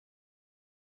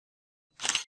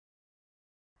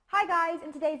Hi guys,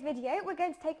 in today's video we're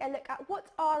going to take a look at what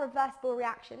are reversible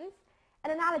reactions,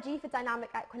 an analogy for dynamic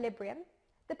equilibrium,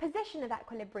 the position of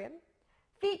equilibrium,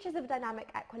 features of dynamic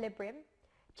equilibrium,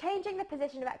 changing the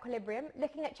position of equilibrium,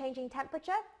 looking at changing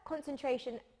temperature,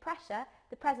 concentration, pressure,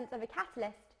 the presence of a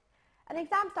catalyst, an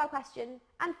exam style question,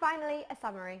 and finally a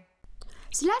summary.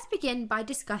 So let's begin by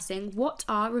discussing what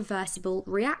are reversible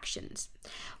reactions.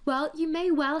 Well, you may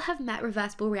well have met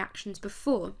reversible reactions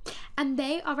before, and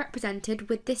they are represented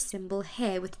with this symbol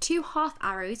here with two half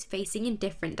arrows facing in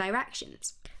different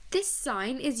directions. This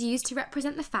sign is used to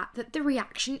represent the fact that the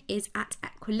reaction is at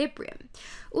equilibrium.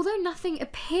 Although nothing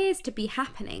appears to be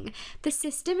happening, the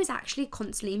system is actually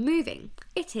constantly moving.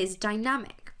 It is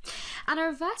dynamic. And a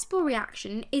reversible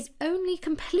reaction is only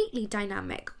completely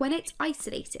dynamic when it's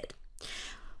isolated.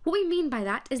 What we mean by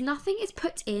that is nothing is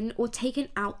put in or taken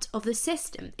out of the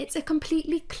system. It's a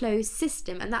completely closed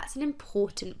system, and that's an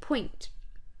important point.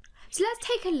 So let's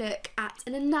take a look at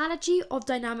an analogy of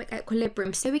dynamic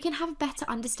equilibrium so we can have a better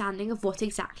understanding of what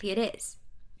exactly it is.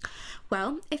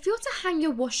 Well, if you're to hang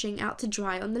your washing out to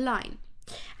dry on the line,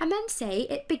 and then say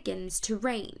it begins to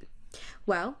rain,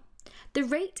 well, the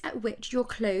rate at which your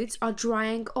clothes are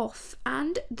drying off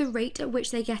and the rate at which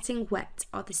they're getting wet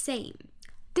are the same.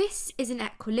 This is an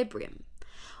equilibrium.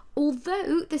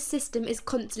 Although the system is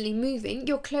constantly moving,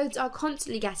 your clothes are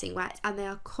constantly getting wet and they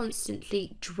are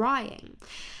constantly drying.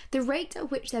 The rate at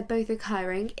which they're both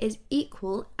occurring is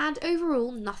equal and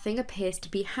overall nothing appears to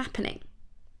be happening.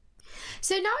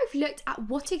 So now we've looked at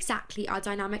what exactly our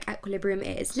dynamic equilibrium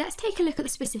is, let's take a look at the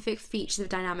specific features of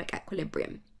dynamic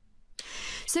equilibrium.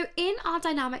 So in our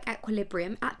dynamic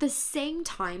equilibrium, at the same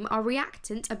time, our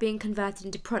reactants are being converted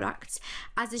into products,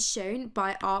 as is shown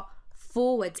by our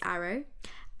forwards arrow,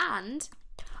 and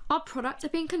our products are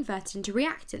being converted into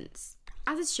reactants,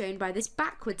 as is shown by this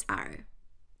backwards arrow.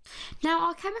 Now,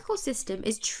 our chemical system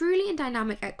is truly in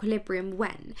dynamic equilibrium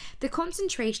when the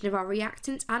concentration of our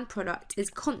reactants and product is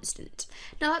constant.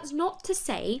 Now, that's not to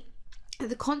say that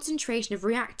the concentration of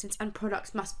reactants and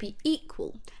products must be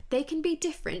equal. They can be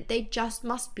different, they just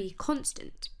must be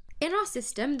constant. In our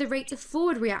system, the rate of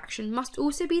forward reaction must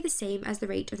also be the same as the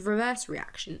rate of the reverse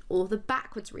reaction, or the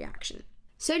backwards reaction.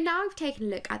 So now we've taken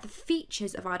a look at the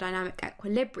features of our dynamic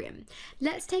equilibrium.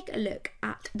 Let's take a look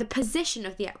at the position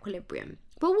of the equilibrium.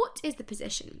 Well, what is the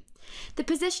position? The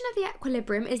position of the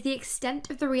equilibrium is the extent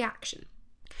of the reaction.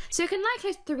 So it can lie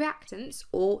close to the reactants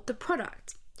or the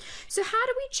product. So how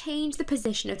do we change the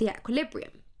position of the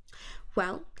equilibrium?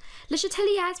 Well, Le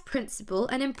Chatelier's principle,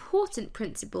 an important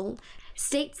principle,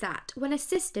 states that when a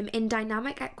system in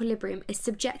dynamic equilibrium is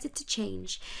subjected to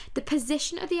change, the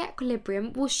position of the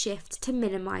equilibrium will shift to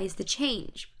minimise the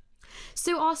change.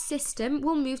 So our system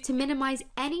will move to minimise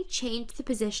any change to the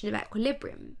position of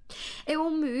equilibrium. It will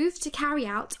move to carry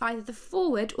out either the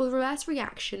forward or the reverse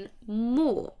reaction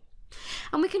more.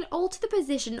 And we can alter the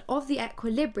position of the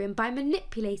equilibrium by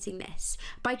manipulating this,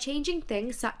 by changing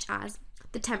things such as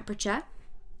the temperature,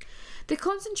 the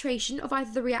concentration of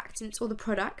either the reactants or the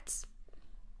products,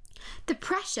 the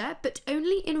pressure, but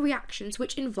only in reactions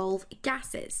which involve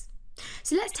gases.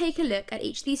 So let's take a look at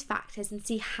each of these factors and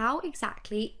see how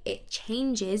exactly it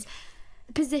changes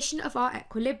the position of our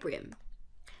equilibrium.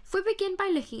 If we begin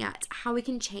by looking at how we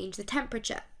can change the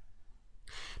temperature.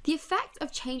 The effect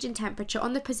of change in temperature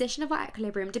on the position of our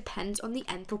equilibrium depends on the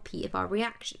enthalpy of our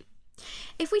reaction.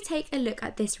 If we take a look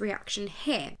at this reaction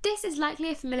here, this is likely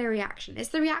a familiar reaction. It's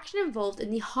the reaction involved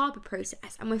in the Haber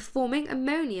process, and we're forming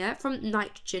ammonia from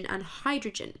nitrogen and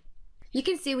hydrogen. You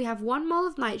can see we have 1 mole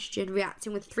of nitrogen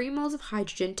reacting with 3 moles of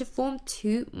hydrogen to form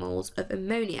 2 moles of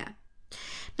ammonia.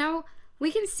 Now,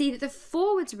 we can see that the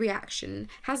forwards reaction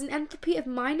has an enthalpy of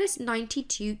minus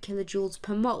 92 kilojoules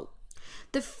per mole.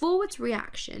 The forwards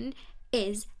reaction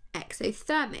is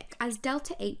exothermic, as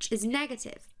delta H is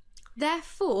negative.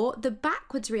 Therefore, the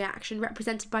backwards reaction,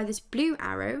 represented by this blue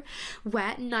arrow,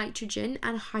 where nitrogen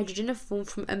and hydrogen are formed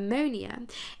from ammonia,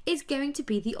 is going to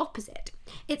be the opposite.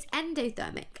 It's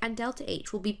endothermic, and delta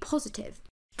H will be positive.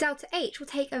 Delta H will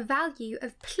take a value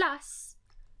of plus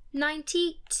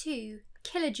 92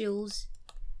 kilojoules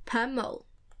per mole.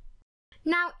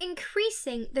 Now,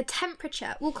 increasing the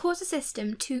temperature will cause the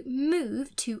system to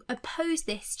move to oppose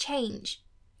this change.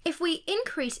 If we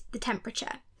increase the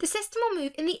temperature, the system will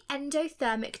move in the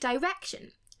endothermic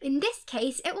direction. In this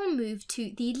case, it will move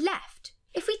to the left.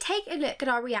 If we take a look at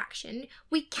our reaction,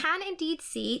 we can indeed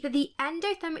see that the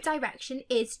endothermic direction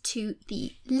is to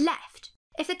the left.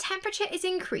 If the temperature is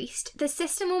increased, the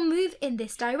system will move in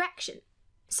this direction.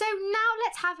 So now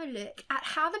let's have a look at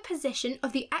how the position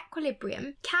of the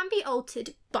equilibrium can be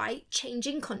altered by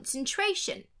changing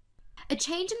concentration. A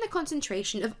change in the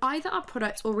concentration of either our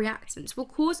product or reactants will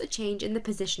cause a change in the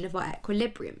position of our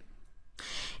equilibrium.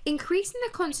 Increasing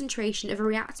the concentration of a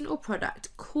reactant or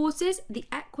product causes the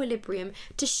equilibrium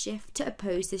to shift to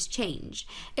oppose this change.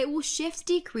 It will shift to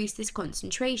decrease this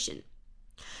concentration.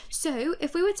 So,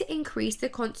 if we were to increase the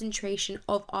concentration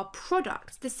of our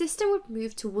products, the system would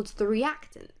move towards the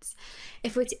reactants.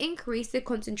 If we were to increase the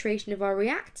concentration of our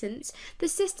reactants, the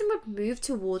system would move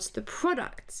towards the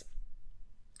products.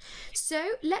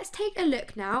 So, let's take a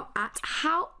look now at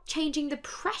how changing the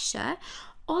pressure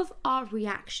of our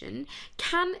reaction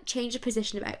can change the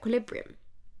position of equilibrium.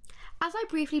 As I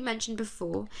briefly mentioned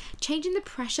before, changing the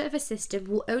pressure of a system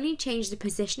will only change the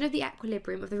position of the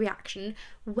equilibrium of the reaction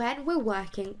when we're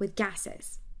working with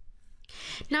gases.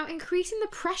 Now, increasing the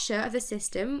pressure of the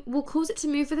system will cause it to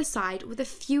move to the side with the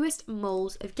fewest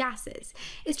moles of gases.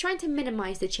 It's trying to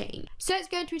minimise the change, so it's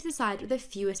going to move to the side with the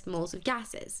fewest moles of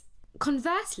gases.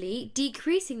 Conversely,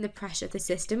 decreasing the pressure of the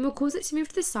system will cause it to move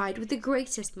to the side with the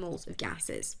greatest moles of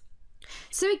gases.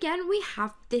 So again, we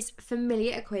have this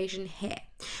familiar equation here.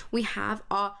 We have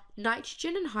our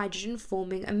nitrogen and hydrogen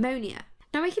forming ammonia.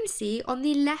 Now we can see on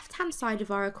the left-hand side of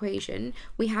our equation,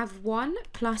 we have 1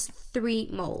 plus 3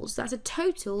 moles. That's a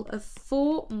total of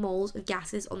 4 moles of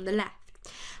gases on the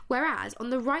left. Whereas on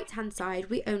the right-hand side,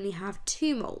 we only have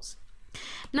 2 moles.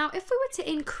 Now, if we were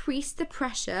to increase the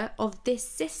pressure of this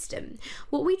system,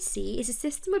 what we'd see is the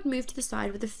system would move to the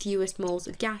side with the fewest moles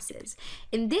of gases.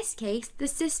 In this case, the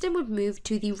system would move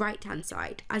to the right-hand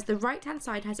side, as the right-hand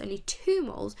side has only 2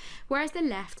 moles, whereas the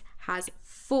left has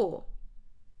 4.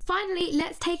 Finally,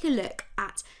 let's take a look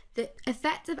at the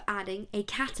effect of adding a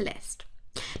catalyst.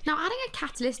 Now, adding a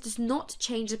catalyst does not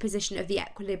change the position of the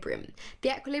equilibrium.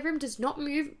 The equilibrium does not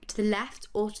move to the left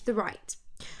or to the right.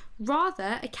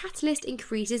 Rather, a catalyst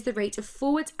increases the rate of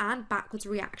forwards and backwards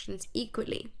reactions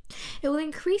equally. It will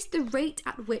increase the rate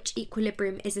at which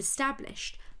equilibrium is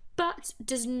established, but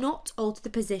does not alter the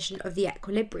position of the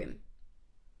equilibrium.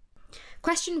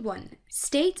 Question 1.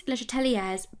 State Le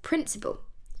Chatelier's principle.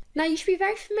 Now, you should be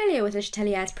very familiar with Le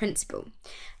Chatelier's principle.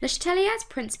 Le Chatelier's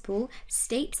principle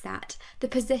states that the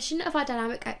position of our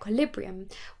dynamic equilibrium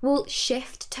will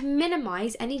shift to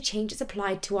minimise any changes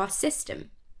applied to our system.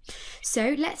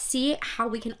 So let's see how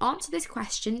we can answer this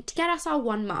question to get us our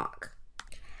 1 mark.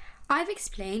 I've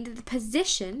explained that the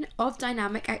position of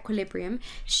dynamic equilibrium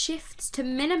shifts to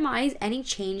minimise any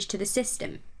change to the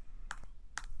system,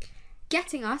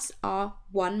 getting us our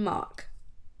 1 mark.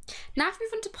 Now let's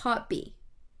move on to part B.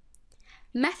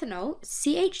 Methanol,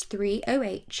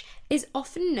 CH3OH, is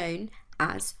often known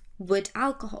as wood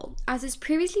alcohol, as is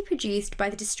previously produced by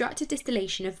the destructive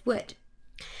distillation of wood.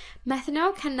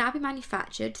 Methanol can now be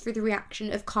manufactured through the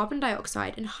reaction of carbon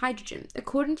dioxide and hydrogen,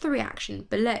 according to the reaction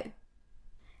below.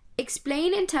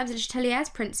 Explain in terms of Le Chatelier's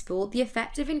principle the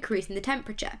effect of increasing the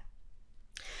temperature.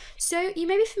 So, you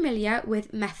may be familiar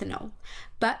with methanol,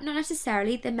 but not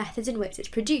necessarily the methods in which it's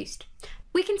produced.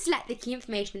 We can select the key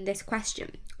information in this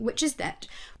question, which is that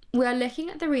we are looking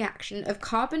at the reaction of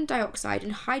carbon dioxide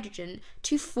and hydrogen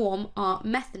to form our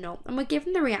methanol, and we're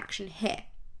given the reaction here.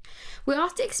 We're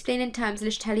asked to explain in terms of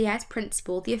Le Chatelier's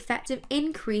principle the effect of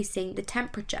increasing the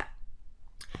temperature.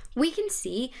 We can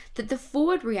see that the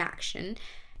forward reaction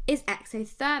is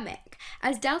exothermic,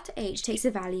 as delta H takes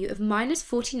a value of minus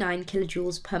 49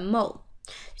 kilojoules per mole.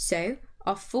 So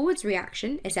our forwards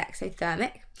reaction is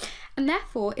exothermic, and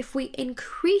therefore if we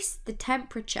increase the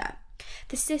temperature,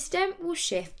 the system will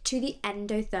shift to the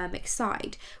endothermic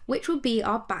side, which will be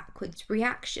our backwards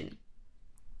reaction.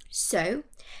 So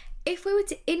if we were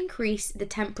to increase the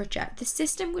temperature, the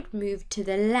system would move to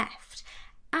the left,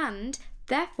 and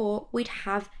therefore we'd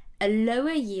have a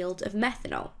lower yield of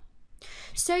methanol.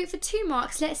 So for 2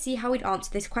 marks, let's see how we'd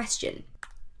answer this question.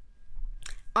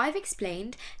 I've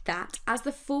explained that as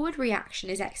the forward reaction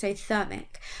is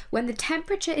exothermic, when the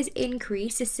temperature is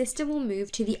increased, the system will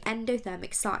move to the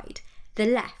endothermic side, the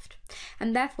left,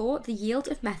 and therefore the yield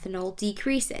of methanol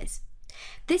decreases.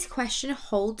 This question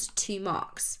holds 2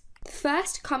 marks. The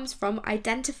first comes from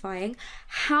identifying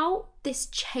how this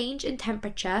change in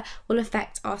temperature will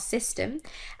affect our system,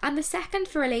 and the second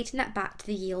for relating that back to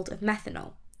the yield of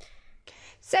methanol.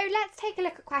 So let's take a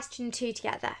look at question 2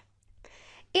 together.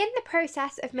 In the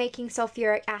process of making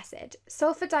sulfuric acid,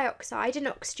 sulfur dioxide and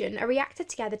oxygen are reacted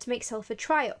together to make sulfur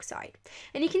trioxide,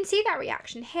 and you can see that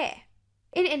reaction here.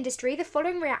 In industry, the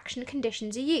following reaction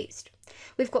conditions are used.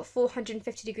 We've got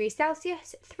 450 degrees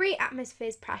Celsius, 3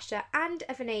 atmospheres pressure, and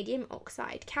a vanadium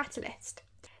oxide catalyst.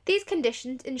 These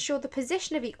conditions ensure the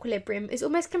position of equilibrium is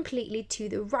almost completely to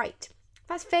the right,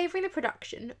 thus favouring the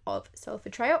production of sulfur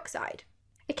trioxide.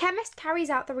 A chemist carries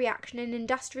out the reaction in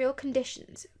industrial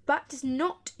conditions, but does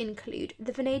not include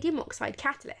the vanadium oxide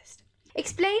catalyst.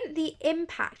 Explain the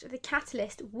impact the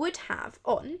catalyst would have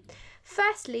on,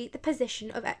 firstly, the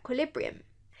position of equilibrium.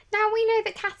 Now we know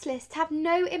that catalysts have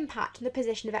no impact on the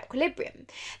position of equilibrium.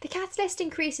 The catalyst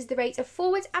increases the rate of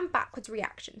forwards and backwards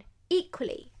reaction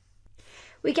equally.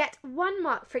 We get 1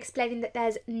 mark for explaining that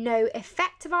there's no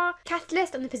effect of our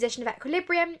catalyst on the position of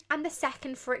equilibrium, and the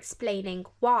second for explaining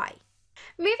why.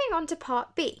 Moving on to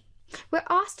part B, we're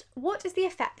asked what is the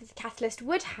effect that the catalyst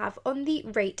would have on the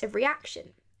rate of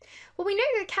reaction. Well, we know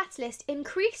that the catalyst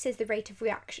increases the rate of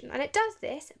reaction, and it does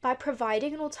this by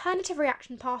providing an alternative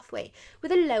reaction pathway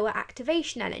with a lower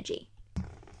activation energy.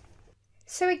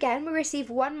 So again, we receive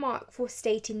 1 mark for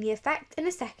stating the effect and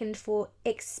a second for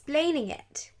explaining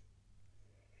it.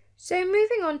 So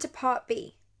moving on to part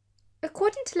B.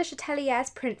 According to Le Chatelier's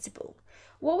principle,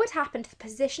 what would happen to the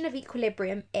position of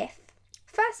equilibrium if,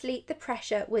 firstly, the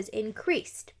pressure was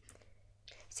increased?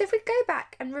 So if we go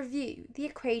back and review the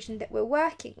equation that we're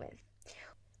working with,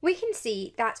 we can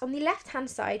see that on the left-hand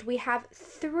side we have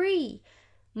 3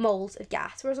 moles of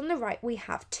gas, whereas on the right we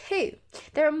have 2.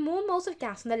 There are more moles of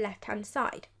gas on the left-hand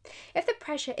side. If the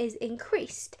pressure is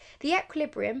increased, the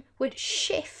equilibrium would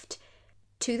shift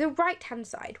to the right-hand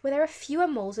side, where there are fewer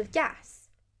moles of gas.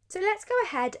 So let's go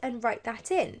ahead and write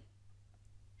that in.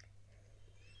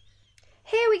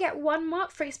 Here we get 1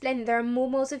 mark for explaining there are more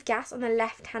moles of gas on the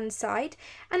left-hand side,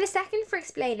 and a second for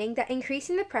explaining that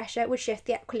increasing the pressure would shift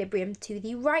the equilibrium to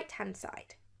the right-hand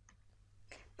side.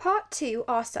 Part 2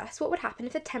 asks us what would happen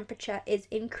if the temperature is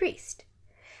increased.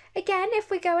 Again, if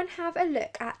we go and have a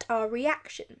look at our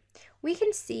reaction, we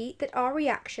can see that our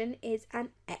reaction is an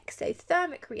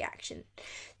exothermic reaction.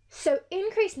 So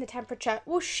increasing the temperature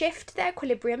will shift the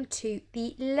equilibrium to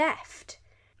the left.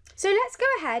 So let's go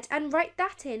ahead and write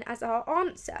that in as our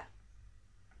answer.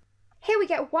 Here we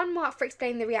get 1 mark for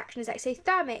explaining the reaction is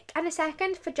exothermic, and a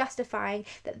second for justifying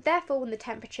that therefore when the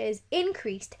temperature is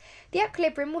increased, the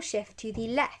equilibrium will shift to the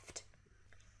left.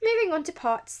 Moving on to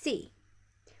part C.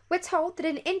 We're told that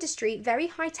in industry, very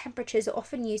high temperatures are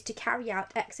often used to carry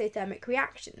out exothermic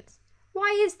reactions.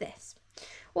 Why is this?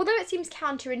 Although it seems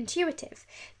counterintuitive,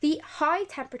 the high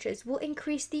temperatures will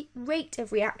increase the rate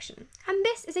of reaction, and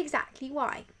this is exactly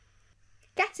why,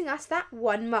 getting us that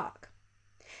 1 mark.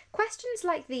 Questions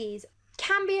like these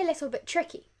can be a little bit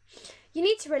tricky. You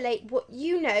need to relate what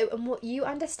you know and what you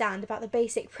understand about the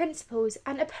basic principles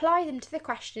and apply them to the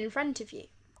question in front of you.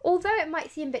 Although it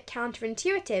might seem a bit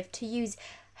counterintuitive to use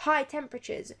high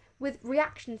temperatures with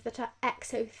reactions that are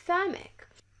exothermic,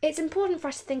 it's important for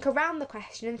us to think around the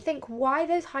question and think why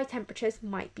those high temperatures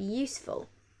might be useful.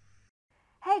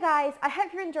 Hey guys, I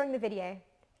hope you're enjoying the video.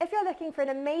 If you're looking for an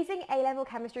amazing A-level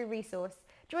chemistry resource,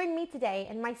 join me today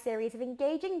in my series of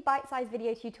engaging bite-sized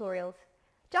video tutorials.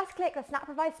 Just click the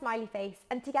SnapRevise smiley face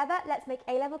and together let's make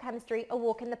A-level chemistry a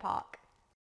walk in the park.